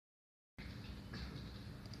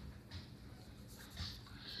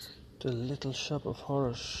The Little Shop of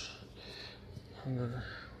Horrors. And the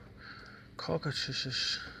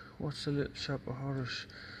cockatrices. What's the Little Shop of Horrors?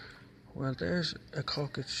 Well, there's a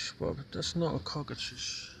cockatrice, but that's not a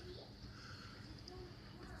cockatrice.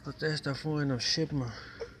 But there's the vine of Shibma,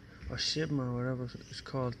 or Shibma, whatever it's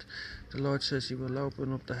called. The Lord says He will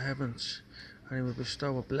open up the heavens and He will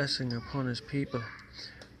bestow a blessing upon His people.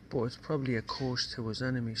 But it's probably a curse to His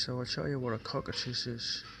enemy. So I'll show you what a cockatrice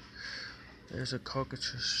is. There's a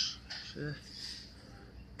cockatrice. See?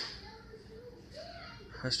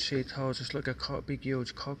 Has 3 toes. It's like a big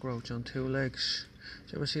huge cockroach on 2 legs.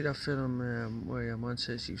 Did you ever see that film where a man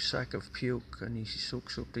says you sack of puke and he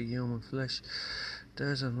sucks up the human flesh?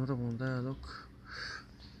 There's another one there, look.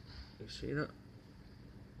 You see that?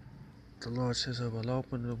 The Lord says I will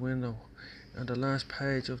open the window and the last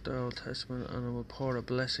page of the Old Testament, and I will pour a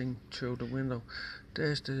blessing through the window.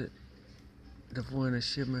 There's the vine of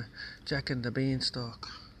Shibma, Jack and the Beanstalk.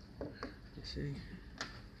 You see?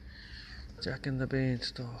 Jack and the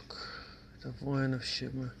Beanstalk, the vine of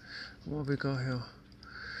Shibma. What have we got here?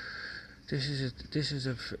 This is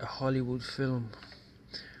a Hollywood film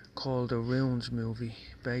called the Ruins movie,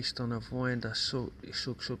 based on a vine that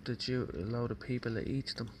sucks up a load of people that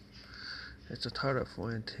eats them. It's a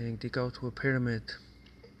terrifying thing. They go to a pyramid,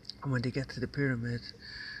 and when they get to the pyramid,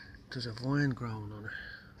 there's a vine growing on it.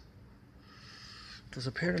 There's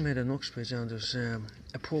a pyramid in Uxbridge, and there's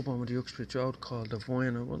a pub on the Uxbridge Road called the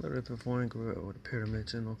Vine. I wonder if the Vine grew out of the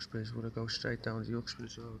pyramids in Uxbridge. Would it go straight down the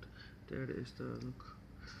Uxbridge Road? There it is there, look.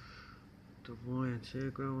 The Vine, see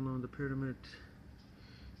it growing on the pyramid?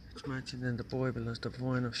 It's mentioned in the Bible as the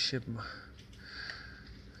Vine of Shibma.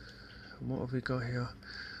 And what have we got here?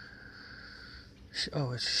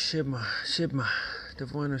 Oh, it's Shibma, the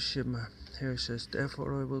Vine of Shibma. Here it says,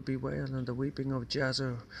 therefore I will bewail and the weeping of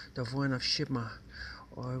Jazer, the Vine of Shibma.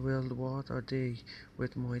 I will water thee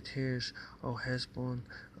with my tears, O Hesbon,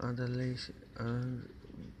 and the leash. And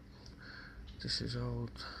this is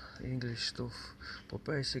old English stuff, but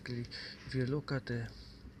basically, if you look at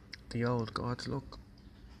the old gods, look,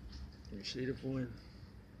 you see the vine,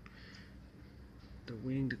 the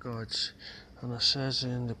winged gods, and it says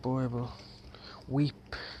in the Bible, weep,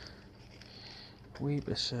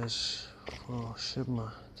 it says. Oh,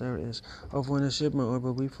 Shibma, there it is. Of when a Shibma I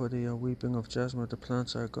will weep for thee, O weeping of Jasmine. The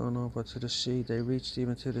plants are gone over to the sea, they reached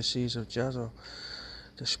even to the seas of Jazer.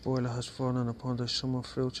 The spoiler has fallen upon thy summer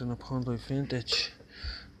fruits and upon thy vintage.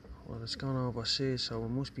 Well, it's gone overseas, so it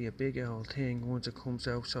must be a big old thing once it comes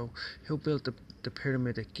out. So, who built the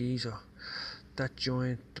pyramid at Giza? That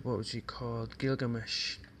giant, what was he called?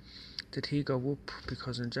 Gilgamesh. Did he go up?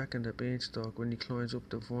 Because in Jack and the Beanstalk, when he climbs up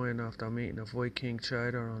the vine after meeting a Viking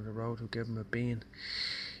trader on the road who gave him a bean,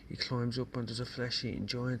 he climbs up and there's a flesh-eating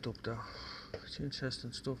giant up there. It's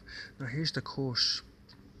interesting stuff. Now here's the curse.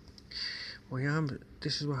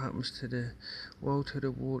 This is what happens to the woe to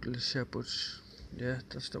the worthless shepherds. Yeah,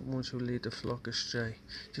 that's the ones who lead the flock astray.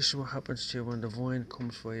 This is what happens to you when the vine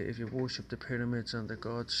comes for you, if you worship the pyramids and the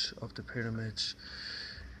gods of the pyramids.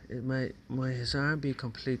 His arm be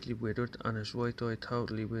completely withered and his right eye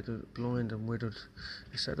totally withered, blind and withered.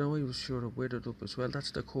 He said, oh, he was sure it withered up as well.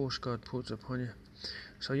 That's the curse God puts upon you.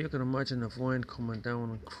 So you can imagine a vine coming down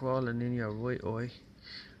and crawling in your right eye,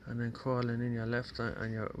 and then crawling in your left eye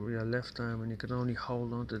and your left arm, and you could only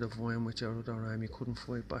hold on to the vine with your other arm. You couldn't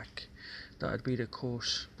fight back. That'd be the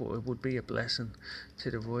curse, but it would be a blessing to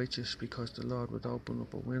the righteous, because the Lord would open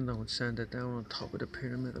up a window and send it down on top of the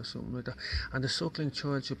pyramid or something like that. And the suckling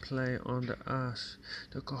child should play on the ass,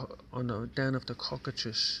 on the den of the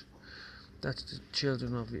cockatrice. That's the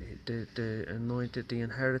children of the anointed, the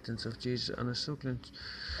inheritance of Jesus. And the suckling,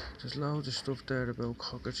 there's loads of stuff there about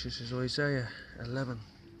cockatrices. Isaiah 11.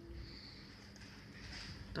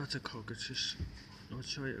 That's a cockatrice. I'll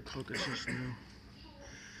show you a cockatrice now.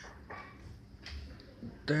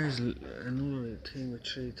 There's another thing with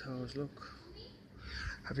 3 toes, look.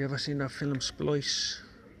 Have you ever seen that film Splice?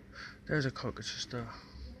 There's a cockatrice there.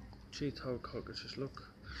 3-toed cockatrice, look.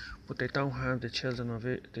 But they don't harm the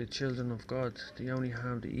children of God. They only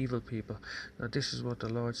harm the evil people. Now this is what the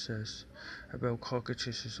Lord says about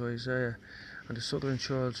cockatrices, Isaiah. And the suckling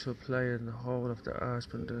child shall play in the hole of the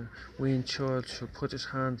asp, and the weaned child shall put his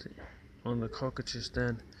hand on the cockatrice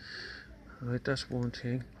den. Right, that's one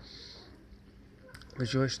thing.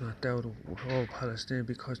 Rejoice not thou, O Palestine,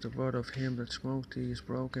 because the rod of him that smote thee is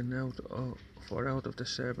broken out. For out of the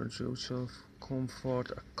serpent's root shall come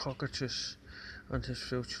forth a cockatrice, and his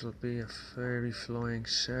fruit shall be a fiery flying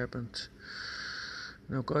serpent.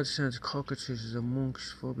 Now God sends cockatrices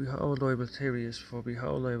amongst, for behold I will terrors, for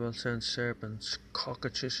behold I will send serpents,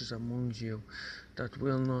 cockatrices among you, that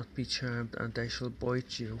will not be charmed, and they shall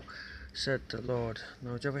bite you, said the Lord.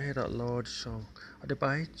 Now, did you ever hear that Lord song? Or they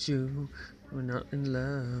bite you, we're not in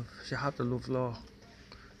love. You have to love law.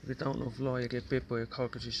 If you don't love law, you get bit by a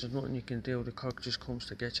cockroach. There's nothing you can do. The cockroach comes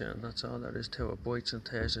to get you, and that's all there is to it. Bites and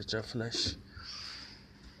tears at your flesh.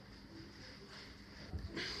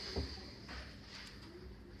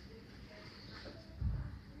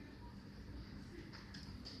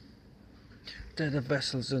 They're the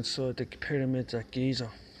vessels inside the pyramids at Giza.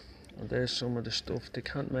 And there's some of the stuff. They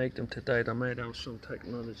can't make them today. They're made out of some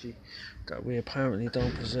technology that we apparently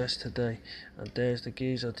don't possess today. And there's the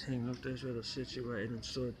Giza thing. Look, there's where they're situated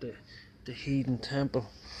inside the heathen temple.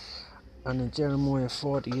 And in Jeremiah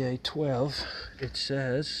 48:12 it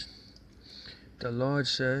says, the Lord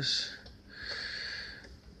says,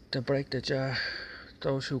 to break the jar,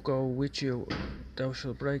 those who go with you, thou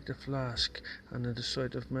shalt break the flask, and in the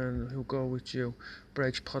sight of men who go with you,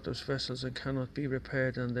 breaks potter's vessels and cannot be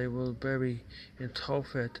repaired, and they will bury in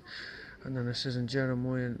Tophet. And then it says in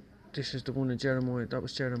Jeremiah, this is the one in Jeremiah, that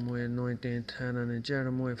was Jeremiah 19:10, and in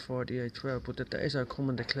Jeremiah 48:12, but the days are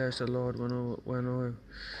coming, declares the Lord, when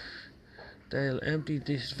they'll empty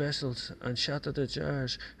these vessels and shatter the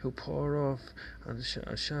jars, who pour off and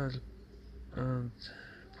shall and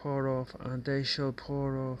pour off, and they shall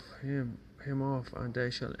pour off him off, and they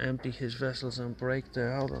shall empty his vessels and break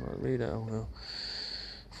their. Hold on, I'll read it out now.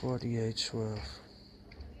 48:12.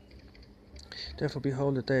 Therefore,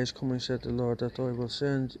 behold, the day is coming, said the Lord, that I will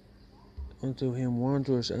send unto him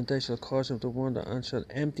wanderers, and they shall cause him to wander, and shall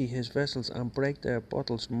empty his vessels and break their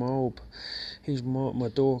bottles. Moab, his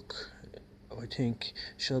Madok, I think,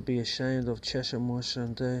 shall be ashamed of Chemosh,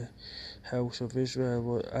 and the house of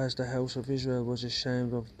Israel, as the house of Israel was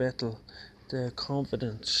ashamed of Bethel, their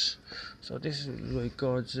confidence. So this is like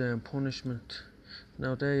God's punishment.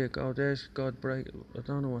 Now there you go, there's God break. I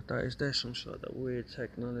don't know what that is. There's some sort of weird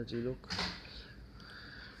technology, look.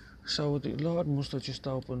 So the Lord must have just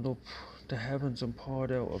opened up the heavens and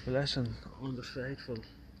poured out a blessing on the faithful,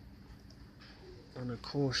 and a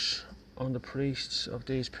curse on the priests of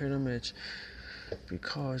these pyramids,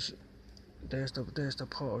 because there's the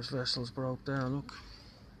potter's vessels broke down. Look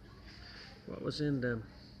what was in them.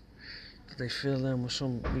 Did they fill them with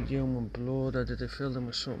some human blood, or did they fill them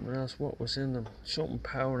with something else? What was in them? Something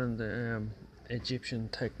powering the Egyptian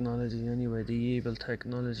technology anyway, the evil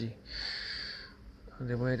technology. And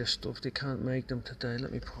the way the stuff, they can't make them today.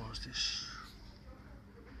 Let me pause this.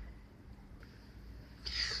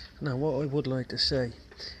 Now what I would like to say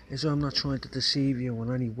is, I'm not trying to deceive you in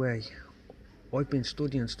any way. I've been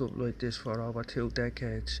studying stuff like this for over 2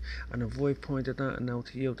 decades, and if I've pointed that out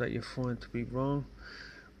to you that you find to be wrong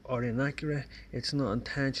or inaccurate, it's not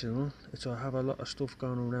intentional. It's I have a lot of stuff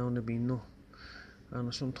going around in me now,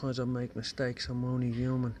 and sometimes I make mistakes. I'm only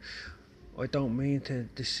human. I don't mean to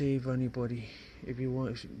deceive anybody. If you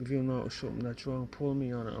notice something that's wrong, pull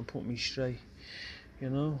me on it and put me straight, you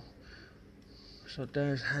know. So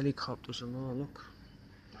there's helicopters and all, look.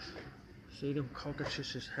 See them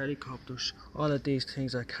cockatrices, helicopters, all of these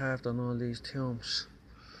things are carved on all these tombs.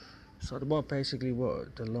 So what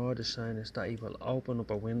the Lord is saying is that he will open up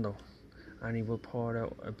a window and he will pour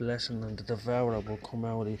out a blessing, and the devourer will come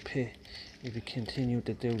out of the pit if you continue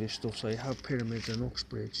to do this stuff. So you have pyramids in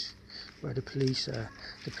Uxbridge where the police are.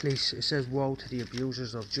 The police, it says, woe to the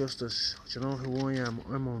abusers of justice. Do you know who I am?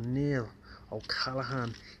 I'm O'Neill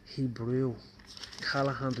O'Callaghan, Hebrew.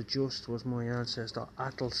 Callahan the Just was my ancestor.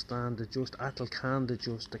 Athelstan the Just, Athelcan the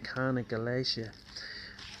Just, the Khan of Galatia.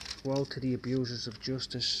 Woe to the abusers of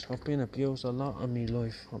justice. I've been abused a lot in my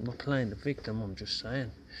life. I'm not playing the victim, I'm just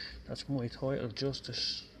saying. That's my title,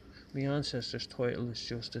 Justice. My ancestor's title is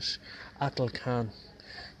Justice. Athelcan,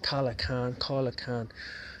 Calacan,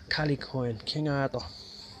 Calicoin, King Arthur.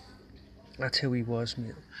 That's who he was,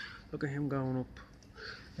 mate. Look at him going up.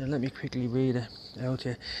 Now let me quickly read it out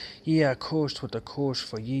here. Ye are cursed with the curse,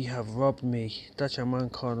 for ye have robbed me. That's your man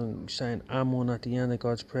calling, saying Ammon at the end of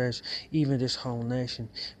God's prayers. Even this whole nation.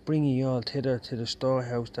 Bring ye all thither to the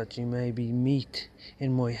storehouse, that ye may be meat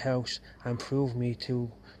in my house, and prove me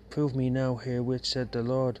now herewith, said the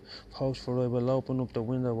Lord of hosts, for I will open up the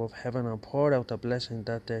window of heaven and pour out a blessing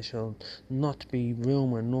that there shall not be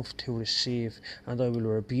room enough to receive, and I will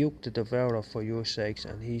rebuke the devourer for your sakes,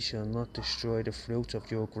 and he shall not destroy the fruits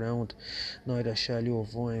of your ground, neither shall your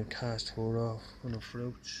vine cast her off on the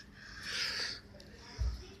fruits.